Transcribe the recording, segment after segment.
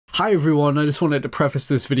Hi everyone, I just wanted to preface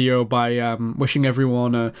this video by wishing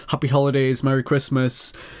everyone a happy holidays, Merry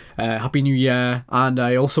Christmas, Happy New Year, and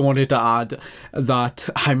I also wanted to add that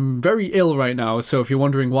I'm very ill right now, so if you're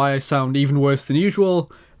wondering why I sound even worse than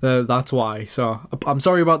usual, that's why. So I'm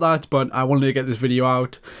sorry about that, but I wanted to get this video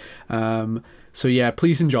out, so yeah,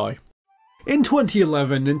 please enjoy. In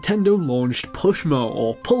 2011, Nintendo launched Pushmo,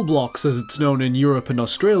 or FallBlox as it's known in Europe and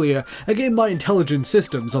Australia, a game by Intelligent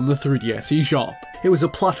Systems on the 3DS eShop. It was a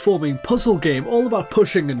platforming puzzle game all about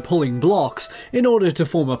pushing and pulling blocks in order to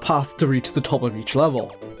form a path to reach the top of each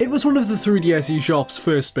level. It was one of the 3DS eShop's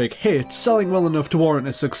first big hits, selling well enough to warrant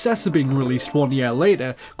a successor being released 1 year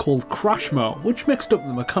later called Crashmo, which mixed up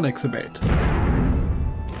the mechanics a bit.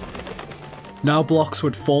 Now blocks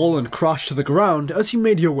would fall and crash to the ground as you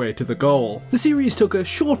made your way to the goal. The series took a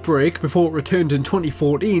short break before it returned in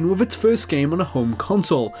 2014 with its first game on a home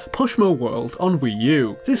console, Pushmo World on Wii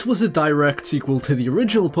U. This was a direct sequel to the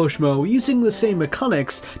original Pushmo, using the same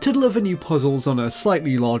mechanics to deliver new puzzles on a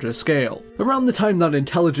slightly larger scale. Around the time that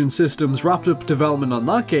Intelligent Systems wrapped up development on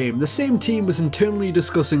that game, the same team was internally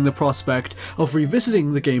discussing the prospect of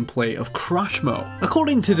revisiting the gameplay of Crashmo.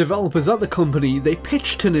 According to developers at the company, they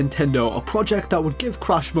pitched to Nintendo a project that would give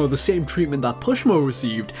Crashmo the same treatment that Pushmo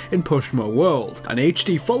received in Pushmo World, an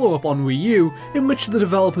HD follow-up on Wii U in which the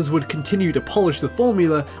developers would continue to polish the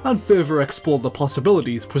formula and further explore the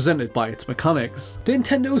possibilities presented by its mechanics.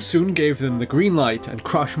 Nintendo soon gave them the green light, and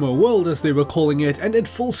Crashmo World, as they were calling it, entered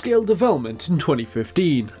full-scale development in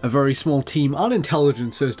 2015. A very small team at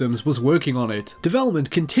Intelligent Systems was working on it.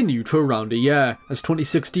 Development continued for around a year. As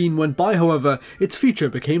 2016 went by, however, its future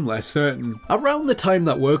became less certain. Around the time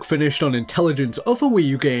that work finished on Intelligent's other Wii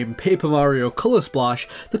U game, Paper Mario Color Splash,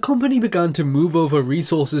 the company began to move over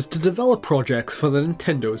resources to develop projects for the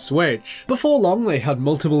Nintendo Switch. Before long, they had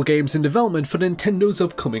multiple games in development for Nintendo's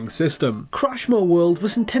upcoming system. Crashmo World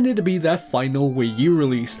was intended to be their final Wii U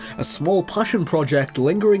release, a small passion project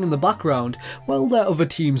lingering in the background while their other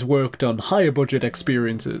teams worked on higher budget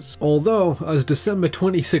experiences. Although, as December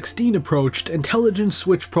 2016 approached, Intelligent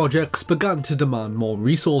Switch projects began to demand more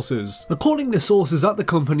resources. According to sources at the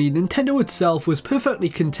company, Nintendo itself was perfectly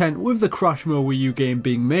content with the Crashmo Wii U game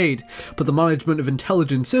being made, but the management of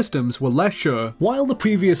Intelligent Systems were less sure. While the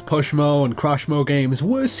previous Pushmo and Crashmo games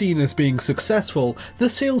were seen as being successful, the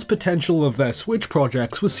sales potential of their Switch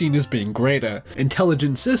projects was seen as being greater.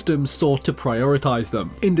 Intelligent Systems sought to prioritise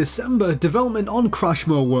them. In December, development on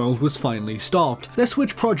Crashmo World was finally stopped. Their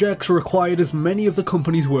Switch projects required as many of the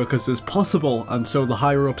company's workers as possible, and so the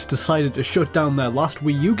higher-ups decided to shut down their last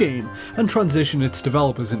Wii U game and transition its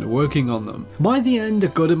developers into working on them. By the end, a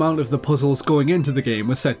good amount of the puzzles going into the game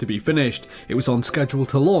was set to be finished. It was on schedule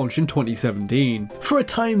to launch in 2017. For a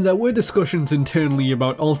time, there were discussions internally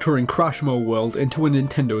about altering Crashmo World into a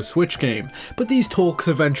Nintendo Switch game, but these talks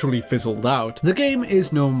eventually fizzled out. The game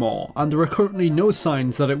is no more, and there are currently no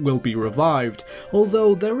signs that it will be revived,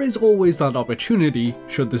 although there is always that opportunity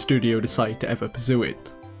should the studio decide to ever pursue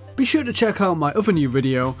it. Be sure to check out my other new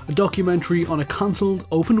video, a documentary on a cancelled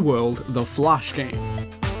open world The Flash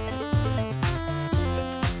game.